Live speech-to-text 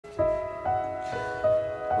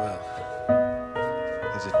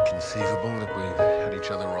conceivable that we had each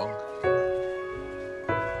other wrong?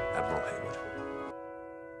 Admiral Hayward.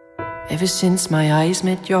 Ever since my eyes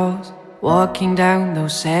met yours, walking down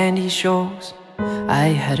those sandy shores,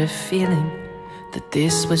 I had a feeling that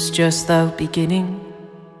this was just the beginning.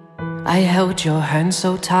 I held your hand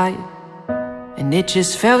so tight, and it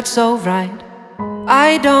just felt so right.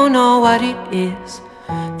 I don't know what it is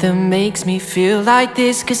that makes me feel like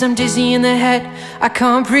this, 'cause I'm dizzy in the head, I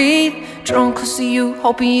can't breathe, drawn close to you,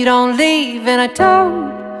 hoping you don't leave. And I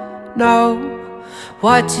don't know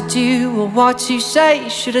what to do or what to say.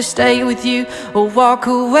 Should I stay with you or walk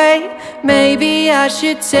away? Maybe I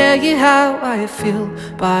should tell you how I feel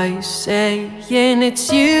by saying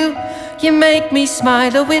it's you. You make me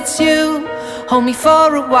smile, oh it's you. Hold me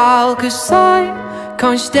for a while, 'cause I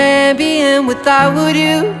can't stand being without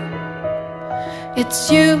you.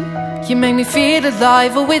 It's you, you make me feel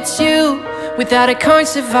alive, oh it's you. Without I can't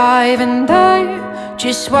survive, and I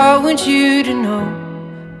just want you to know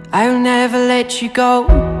I'll never let you go.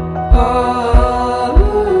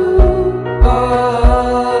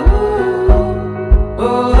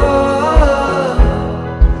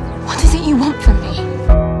 What is it you want from me?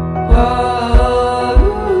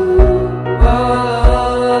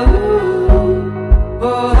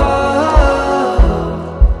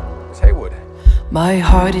 Hayward. My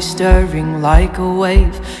heart is stirring like a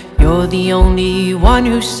wave. You're the only one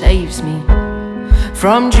who saves me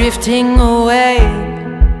from drifting away.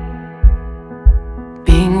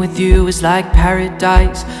 Being with you is like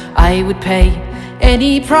paradise. I would pay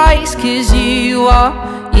any price, 'cause you are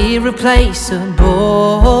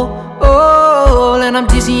irreplaceable. And I'm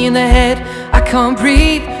dizzy in the head, I can't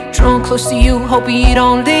breathe, drawn close to you, hoping you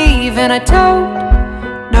don't leave. And I don't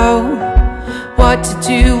know what to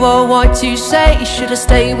do or what to say. Should I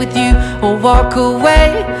stay with you or walk away?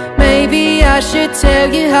 Maybe I should tell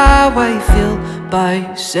you how I feel by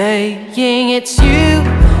saying it's you.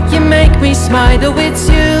 You make me smile, oh it's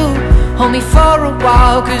you. Hold me for a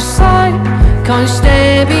while, 'cause I can't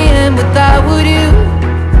stand being without you.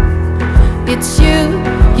 It's you,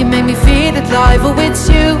 you make me feel alive, oh it's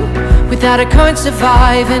you. Without I can't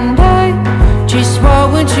survive, and I just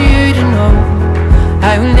want you to know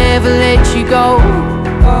I'll never let you go.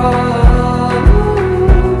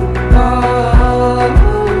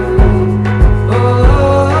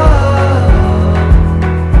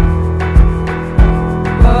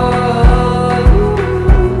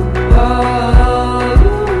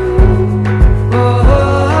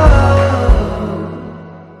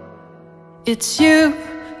 It's you,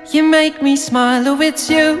 you make me smile, oh it's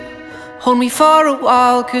you. Hold me for a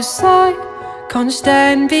while, 'cause I can't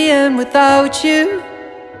stand being without you.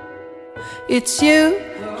 It's you,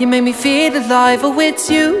 you make me feel alive, oh it's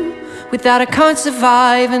you. Without I can't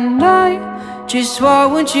survive, and I just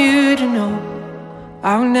want you to know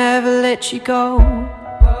I'll never let you go.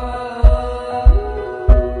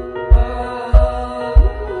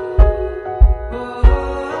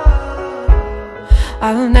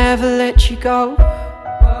 I'll never let you go.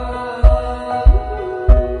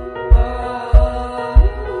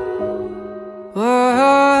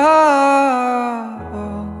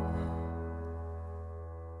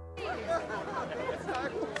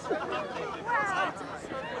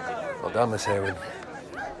 Well done, Miss Hayward.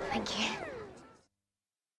 Thank you.